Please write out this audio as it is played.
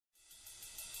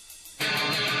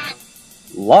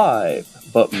live,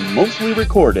 but mostly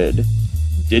recorded,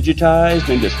 digitized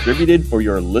and distributed for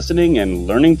your listening and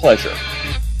learning pleasure.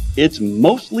 It's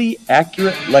Mostly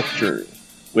Accurate Lectures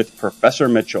with Professor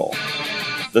Mitchell,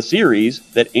 the series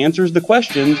that answers the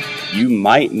questions you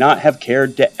might not have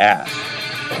cared to ask.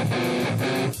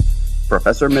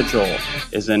 Professor Mitchell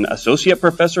is an associate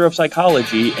professor of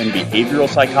psychology and behavioral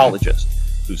psychologist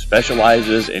who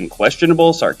specializes in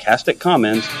questionable, sarcastic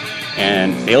comments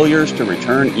and failures to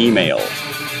return emails.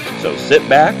 So sit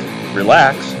back,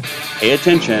 relax, pay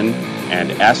attention,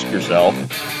 and ask yourself,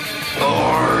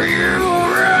 are you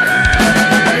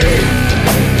ready?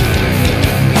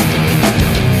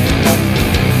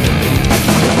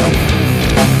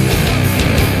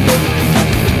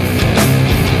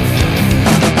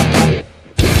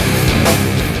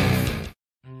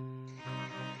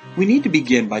 We need to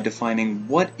begin by defining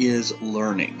what is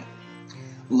learning.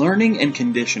 Learning and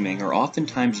conditioning are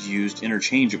oftentimes used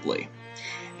interchangeably,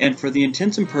 and for the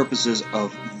intents and purposes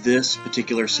of this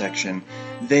particular section,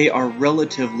 they are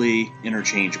relatively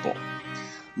interchangeable.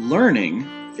 Learning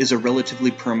is a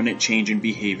relatively permanent change in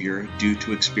behavior due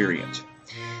to experience.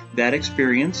 That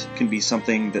experience can be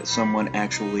something that someone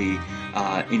actually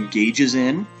engages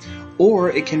in, or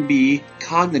it can be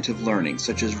cognitive learning,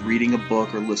 such as reading a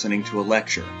book or listening to a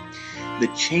lecture. The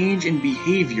change in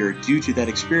behavior due to that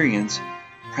experience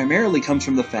primarily comes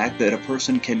from the fact that a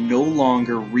person can no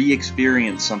longer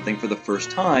re-experience something for the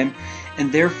first time,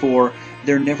 and therefore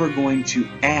they're never going to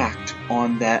act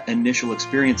on that initial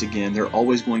experience again. They're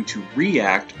always going to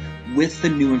react with the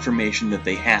new information that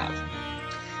they have.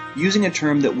 Using a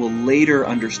term that we'll later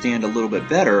understand a little bit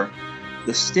better,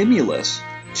 the stimulus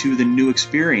to the new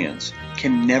experience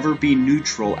can never be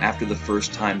neutral after the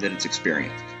first time that it's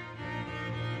experienced.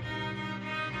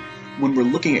 When we're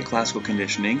looking at classical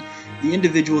conditioning, the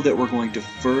individual that we're going to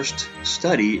first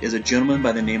study is a gentleman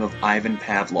by the name of Ivan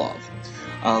Pavlov,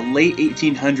 a late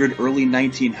 1800, early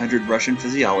 1900 Russian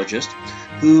physiologist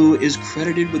who is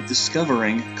credited with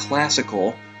discovering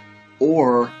classical,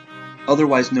 or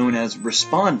otherwise known as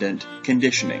respondent,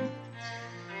 conditioning.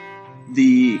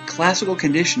 The classical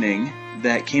conditioning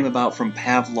that came about from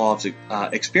Pavlov's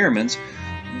experiments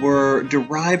were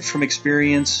derived from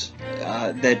experience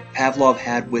that Pavlov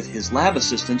had with his lab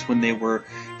assistants when they were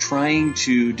trying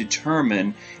to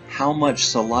determine how much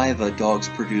saliva dogs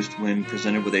produced when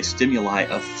presented with a stimuli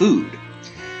of food.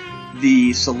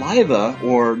 The saliva,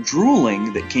 or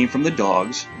drooling, that came from the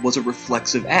dogs was a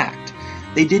reflexive act.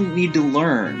 They didn't need to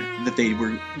learn that they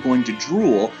were going to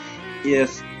drool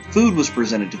if food was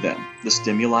presented to them. The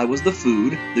stimuli was the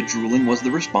food, the drooling was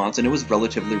the response, and it was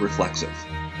relatively reflexive.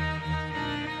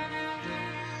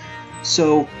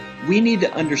 So we need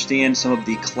to understand some of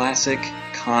the classic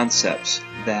concepts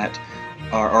that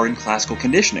are in classical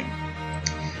conditioning.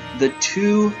 The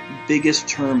two biggest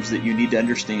terms that you need to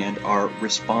understand are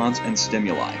response and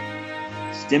stimuli.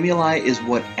 Stimuli is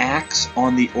what acts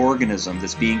on the organism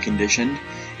that's being conditioned,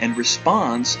 and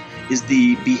response is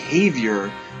the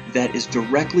behavior that is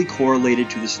directly correlated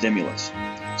to the stimulus.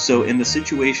 So in the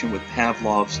situation with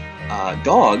Pavlov's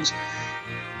dogs,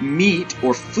 meat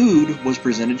or food was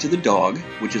presented to the dog,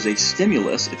 which is a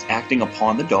stimulus, it's acting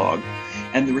upon the dog,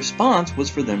 and the response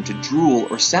was for them to drool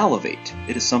or salivate.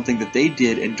 It is something that they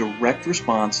did in direct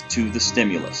response to the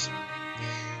stimulus.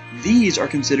 These are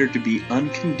considered to be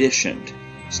unconditioned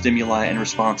stimuli and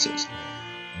responses.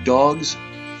 Dogs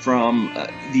from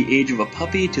the age of a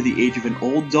puppy to the age of an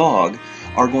old dog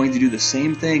are going to do the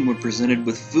same thing when presented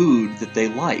with food that they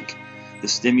like. The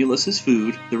stimulus is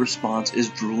food, the response is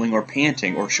drooling or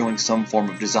panting or showing some form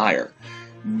of desire.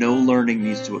 No learning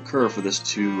needs to occur for this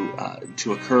to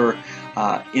occur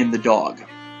in the dog.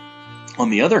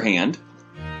 On the other hand,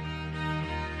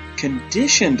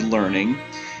 conditioned learning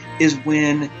is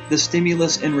when the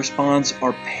stimulus and response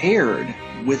are paired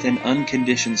with an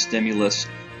unconditioned stimulus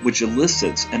which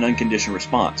elicits an unconditioned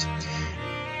response.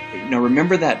 Now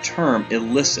remember that term,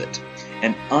 elicit.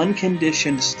 An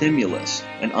unconditioned stimulus,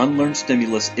 an unlearned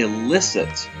stimulus,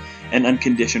 elicits an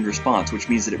unconditioned response, which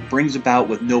means that it brings about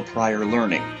with no prior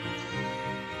learning.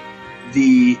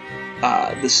 The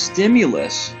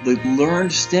stimulus, the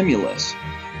learned stimulus,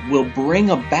 will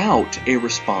bring about a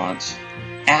response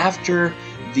after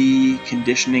the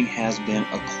conditioning has been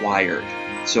acquired.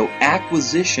 So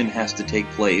acquisition has to take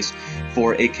place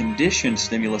for a conditioned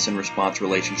stimulus and response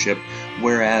relationship,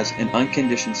 whereas an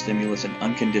unconditioned stimulus and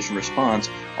unconditioned response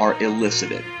are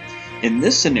elicited. In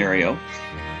this scenario,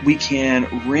 we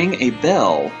can ring a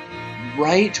bell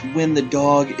right when the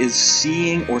dog is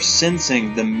seeing or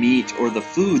sensing the meat or the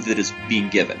food that is being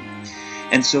given.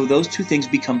 And so those two things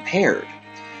become paired.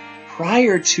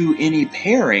 prior to any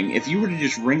pairing, if you were to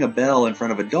just ring a bell in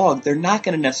front of a dog, they're not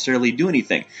going to necessarily do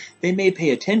anything. They may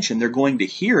pay attention, they're going to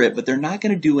hear it, but they're not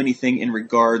going to do anything in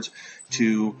regards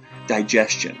to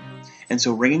digestion. And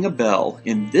so ringing a bell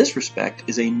in this respect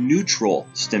is a neutral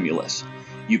stimulus.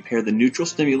 You pair the neutral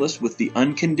stimulus with the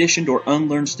unconditioned or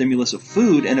unlearned stimulus of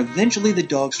food, and eventually the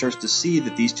dog starts to see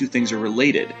that these two things are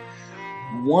related.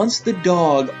 Once the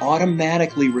dog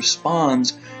automatically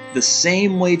responds the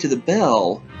same way to the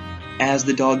bell as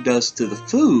the dog does to the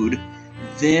food,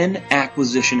 then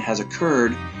acquisition has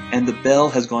occurred and the bell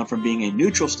has gone from being a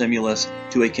neutral stimulus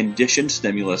to a conditioned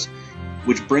stimulus,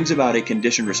 which brings about a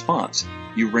conditioned response.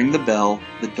 You ring the bell,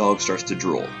 the dog starts to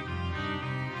drool.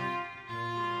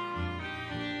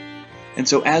 And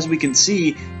so as we can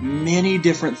see, many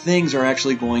different things are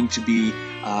actually going to be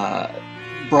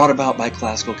brought about by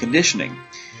classical conditioning.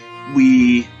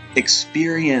 We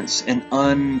experience an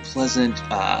unpleasant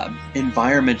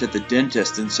environment at the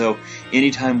dentist, and so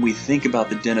anytime we think about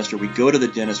the dentist or we go to the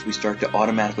dentist, we start to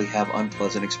automatically have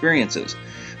unpleasant experiences.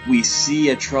 We see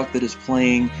a truck that is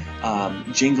playing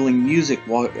jingling music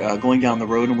going down the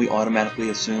road, and we automatically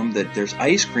assume that there's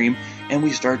ice cream, and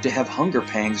we start to have hunger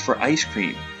pangs for ice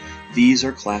cream. These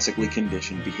are classically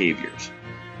conditioned behaviors.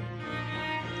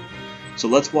 So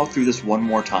let's walk through this one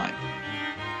more time.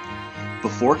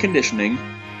 Before conditioning,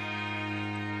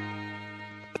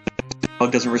 the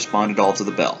dog doesn't respond at all to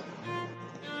the bell.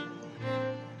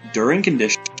 During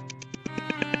conditioning,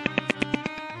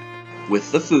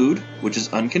 with the food, which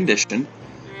is unconditioned,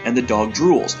 and the dog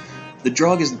drools. The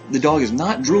dog is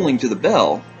not drooling to the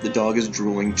bell, the dog is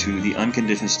drooling to the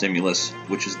unconditioned stimulus,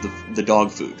 which is the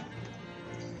dog food.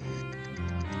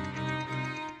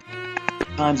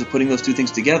 Times of putting those two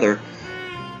things together,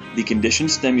 the conditioned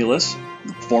stimulus,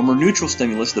 the former neutral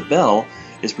stimulus, the bell,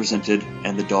 is presented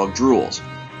and the dog drools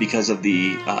because of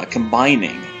the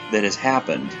combining that has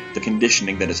happened, the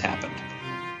conditioning that has happened.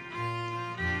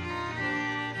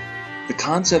 The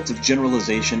concepts of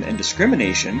generalization and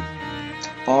discrimination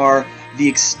are the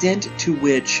extent to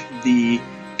which the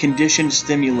conditioned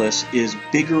stimulus is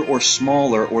bigger or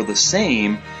smaller or the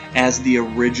same as the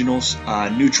original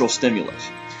neutral stimulus.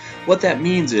 What that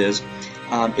means is,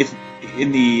 if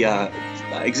in the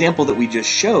example that we just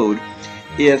showed,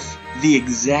 if the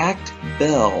exact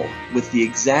bell with the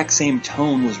exact same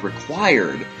tone was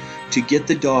required to get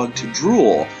the dog to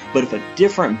drool, but if a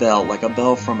different bell, like a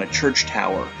bell from a church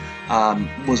tower,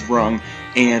 was rung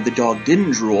and the dog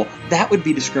didn't drool, that would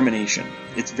be discrimination.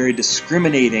 It's very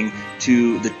discriminating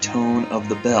to the tone of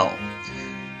the bell.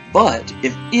 But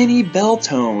if any bell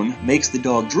tone makes the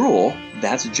dog drool,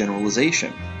 that's a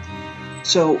generalization.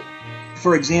 So,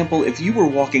 for example, if you were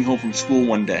walking home from school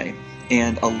one day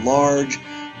and a large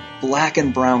black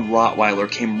and brown Rottweiler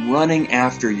came running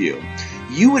after you,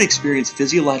 you would experience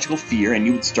physiological fear and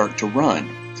you would start to run.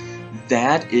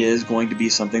 That is going to be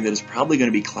something that is probably going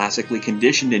to be classically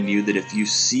conditioned in you, that if you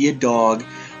see a dog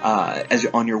as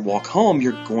on your walk home,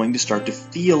 you're going to start to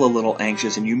feel a little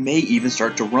anxious and you may even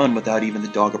start to run without even the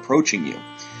dog approaching you.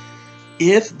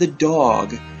 If the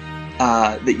dog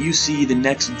that you see the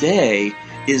next day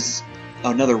is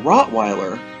another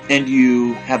Rottweiler and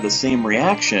you have the same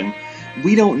reaction,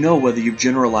 we don't know whether you've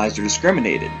generalized or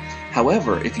discriminated.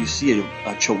 However, if you see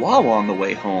a Chihuahua on the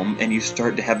way home and you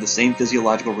start to have the same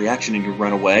physiological reaction and you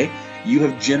run away, you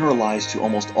have generalized to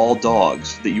almost all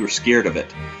dogs that you were scared of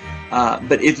it.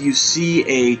 But if you see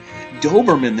a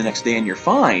Doberman the next day and you're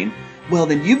fine, well,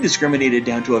 then you've discriminated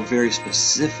down to a very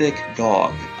specific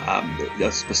dog,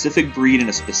 a specific breed and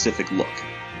a specific look.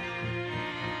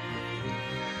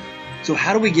 So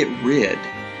how do we get rid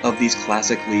of these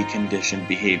classically conditioned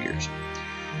behaviors?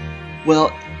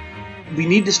 Well, we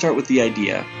need to start with the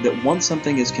idea that once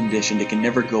something is conditioned, it can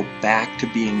never go back to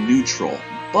being neutral,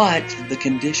 but the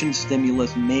conditioned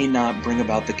stimulus may not bring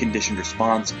about the conditioned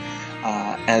response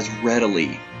as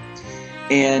readily.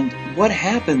 And what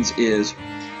happens is,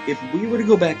 if we were to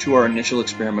go back to our initial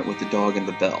experiment with the dog and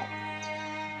the bell,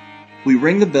 we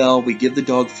ring the bell, we give the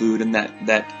dog food, and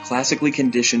that classically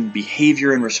conditioned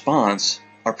behavior and response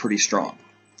are pretty strong.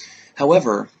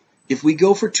 However, if we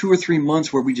go for 2 or 3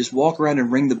 months where we just walk around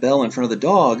and ring the bell in front of the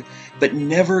dog, but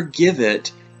never give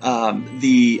it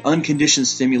the unconditioned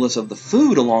stimulus of the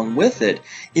food along with it,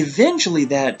 eventually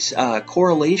that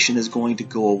correlation is going to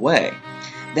go away.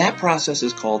 That process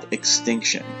is called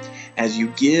extinction. As you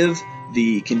give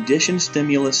the conditioned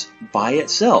stimulus by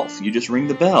itself, you just ring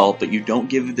the bell, but you don't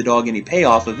give the dog any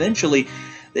payoff, eventually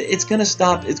it's going to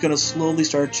stop. It's going to slowly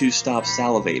start to stop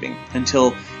salivating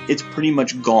until it's pretty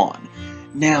much gone.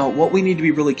 Now, what we need to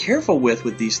be really careful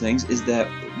with these things is that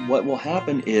what will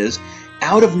happen is,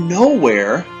 out of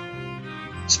nowhere,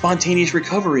 spontaneous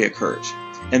recovery occurs.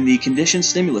 And the conditioned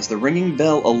stimulus, the ringing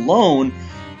bell alone,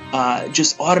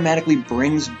 just automatically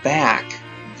brings back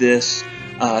this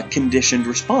conditioned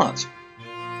response.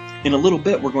 In a little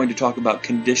bit, we're going to talk about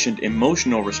conditioned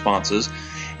emotional responses,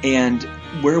 and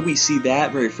where we see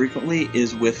that very frequently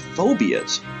is with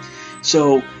phobias.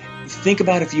 So think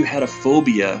about if you had a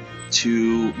phobia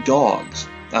to dogs,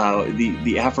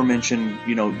 the aforementioned,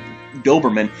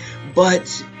 Doberman,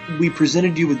 but we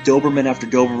presented you with Doberman after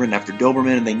Doberman after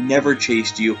Doberman, and they never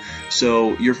chased you,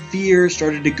 so your fear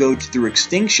started to go through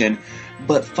extinction.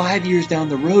 But 5 years down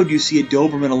the road, you see a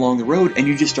Doberman along the road, and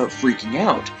you just start freaking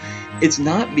out. It's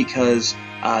not because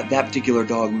that particular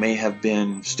dog may have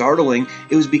been startling.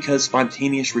 It was because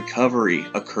spontaneous recovery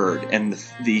occurred, and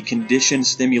the conditioned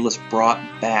stimulus brought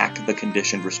back the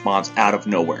conditioned response out of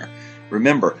nowhere.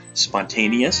 Remember,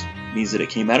 spontaneous means that it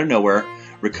came out of nowhere.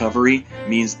 Recovery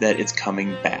means that it's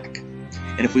coming back.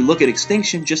 And if we look at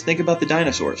extinction, just think about the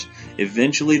dinosaurs.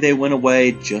 Eventually they went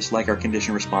away, just like our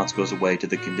conditioned response goes away to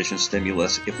the conditioned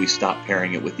stimulus if we stop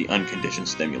pairing it with the unconditioned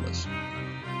stimulus.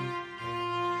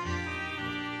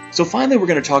 So finally, we're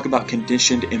going to talk about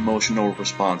conditioned emotional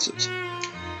responses.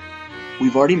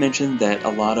 We've already mentioned that a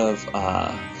lot of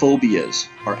phobias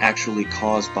are actually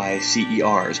caused by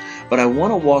CERs, but I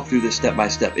want to walk through this step by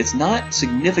step. It's not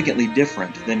significantly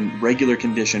different than regular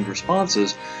conditioned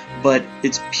responses, but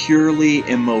it's purely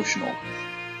emotional.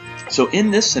 So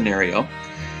in this scenario,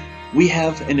 we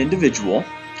have an individual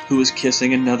who is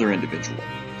kissing another individual.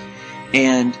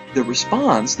 And the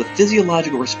response, the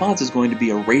physiological response, is going to be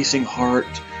a racing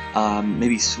heart,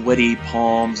 maybe sweaty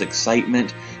palms,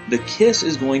 excitement. The kiss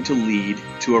is going to lead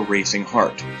to a racing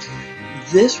heart.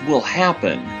 This will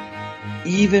happen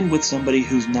even with somebody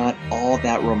who's not all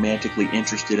that romantically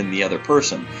interested in the other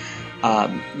person.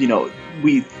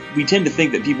 We tend to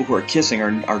think that people who are kissing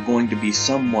are going to be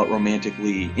somewhat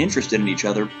romantically interested in each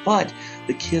other, but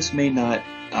the kiss may not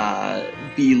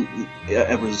be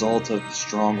a result of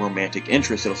strong romantic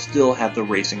interest. It'll still have the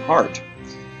racing heart.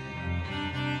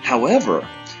 However,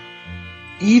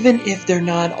 even if they're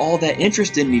not all that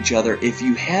interested in each other, if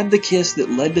you had the kiss that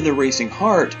led to the racing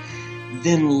heart,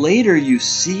 then later you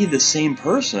see the same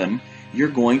person, you're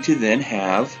going to then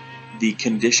have the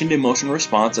conditioned emotional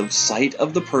response of sight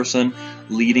of the person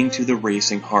leading to the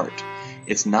racing heart.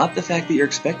 It's not the fact that you're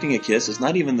expecting a kiss. It's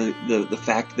not even the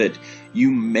fact that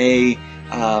you may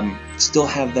still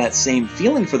have that same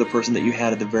feeling for the person that you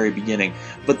had at the very beginning,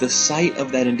 but the sight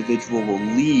of that individual will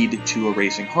lead to a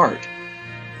racing heart.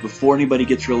 Before anybody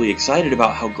gets really excited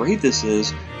about how great this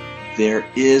is, there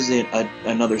is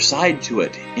another side to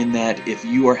it, in that if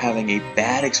you are having a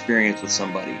bad experience with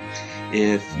somebody,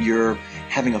 if you're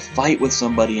having a fight with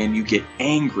somebody and you get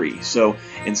angry, so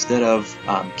instead of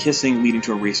kissing leading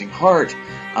to a racing heart,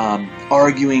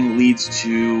 arguing leads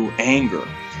to anger.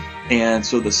 And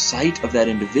so the sight of that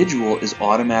individual is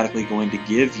automatically going to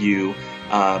give you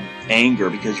anger,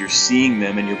 because you're seeing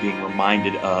them and you're being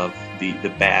reminded of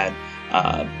the bad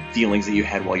feelings that you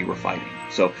had while you were fighting.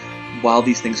 So while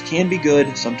these things can be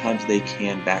good, sometimes they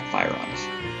can backfire on us.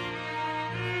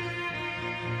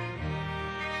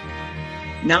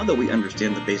 Now that we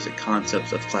understand the basic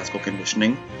concepts of classical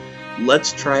conditioning,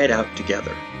 let's try it out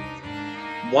together.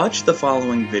 Watch the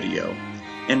following video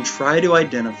and try to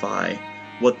identify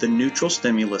what the neutral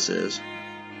stimulus is,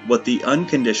 what the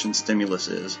unconditioned stimulus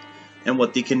is, and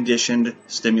what the conditioned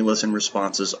stimulus and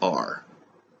responses are.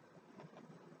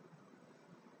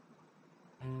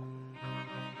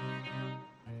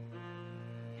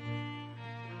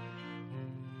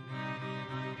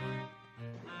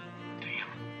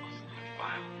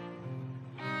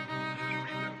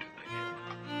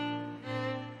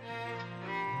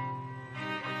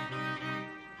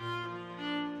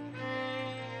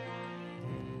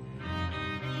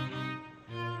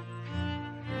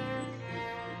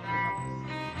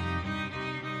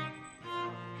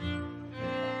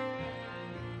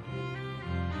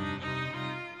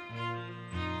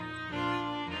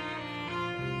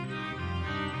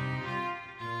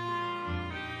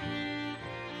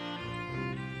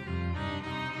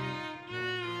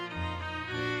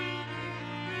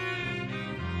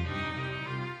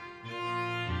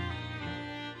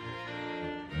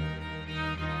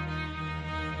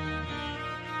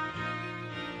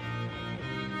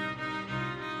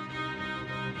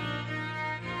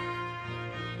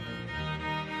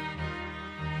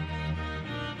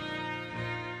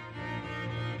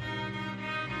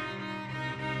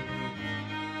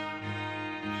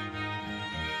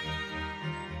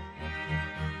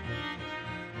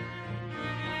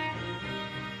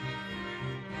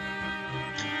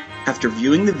 After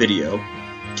viewing the video,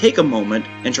 take a moment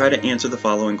and try to answer the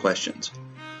following questions.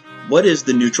 What is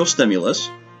the neutral stimulus?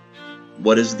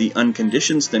 What is the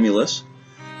unconditioned stimulus?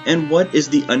 And what is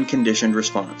the unconditioned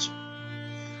response?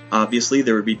 Obviously,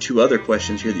 there would be two other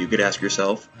questions here that you could ask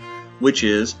yourself, which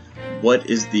is, what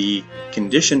is the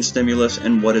conditioned stimulus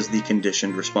and what is the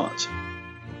conditioned response?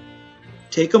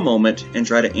 Take a moment and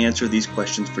try to answer these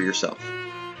questions for yourself.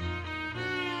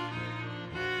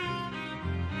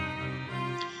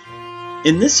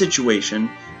 In this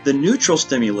situation, the neutral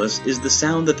stimulus is the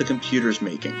sound that the computer is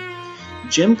making.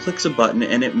 Jim clicks a button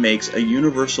and it makes a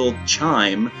universal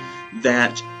chime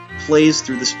that plays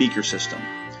through the speaker system.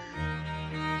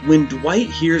 When Dwight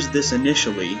hears this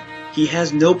initially, he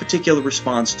has no particular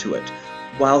response to it.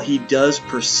 While he does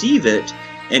perceive it,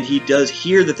 and he does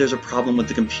hear that there's a problem with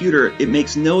the computer, it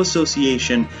makes no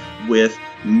association with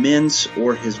mints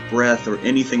or his breath or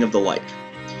anything of the like.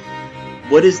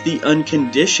 What is the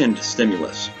unconditioned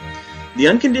stimulus? The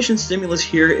unconditioned stimulus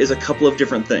here is a couple of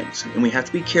different things, and we have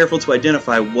to be careful to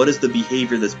identify what is the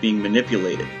behavior that's being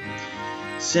manipulated.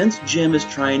 Since Jim is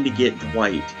trying to get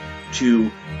Dwight to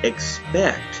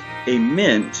expect a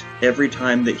mint every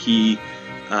time that he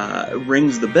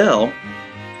rings the bell,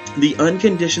 the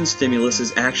unconditioned stimulus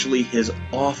is actually his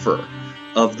offer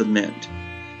of the mint.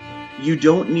 You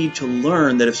don't need to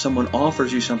learn that if someone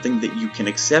offers you something that you can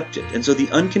accept it. And so the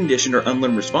unconditioned or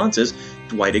unlearned response is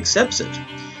Dwight accepts it.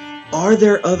 Are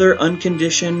there other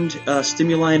unconditioned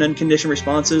stimuli and unconditioned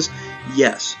responses?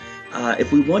 Yes.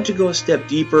 If we want to go a step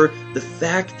deeper, the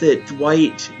fact that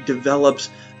Dwight develops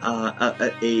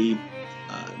for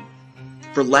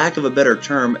lack of a better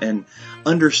term, an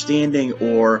understanding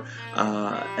or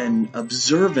an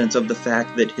observance of the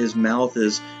fact that his mouth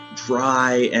is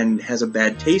dry and has a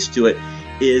bad taste to it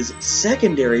is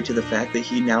secondary to the fact that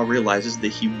he now realizes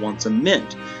that he wants a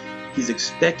mint. He's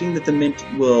expecting that the mint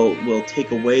will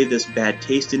take away this bad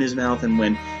taste in his mouth, and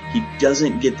when he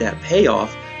doesn't get that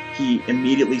payoff, he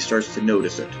immediately starts to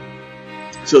notice it.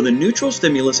 So the neutral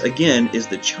stimulus, again, is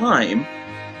the chime.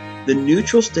 The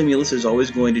neutral stimulus is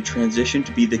always going to transition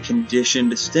to be the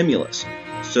conditioned stimulus.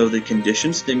 So the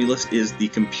conditioned stimulus is the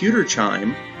computer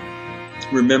chime.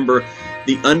 Remember,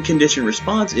 the unconditioned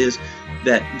response is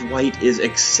that Dwight is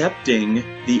accepting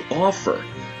the offer.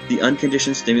 The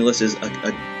unconditioned stimulus is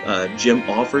Jim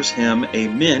offers him a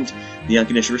mint. The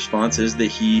unconditioned response is that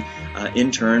he,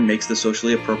 in turn, makes the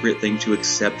socially appropriate thing to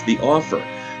accept the offer.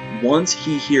 Once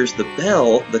he hears the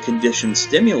bell, the conditioned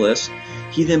stimulus,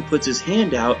 he then puts his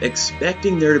hand out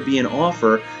expecting there to be an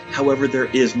offer, however there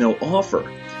is no offer.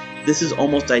 This is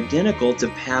almost identical to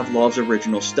Pavlov's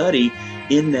original study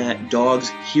in that dogs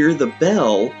hear the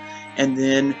bell and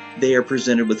then they are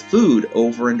presented with food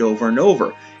over and over and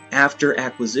over. After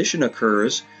acquisition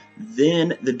occurs,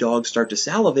 then the dogs start to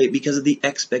salivate because of the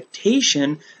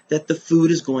expectation that the food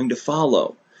is going to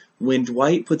follow. When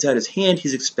Dwight puts out his hand,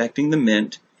 he's expecting the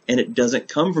mint, and it doesn't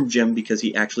come from Jim because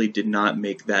he actually did not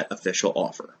make that official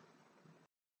offer.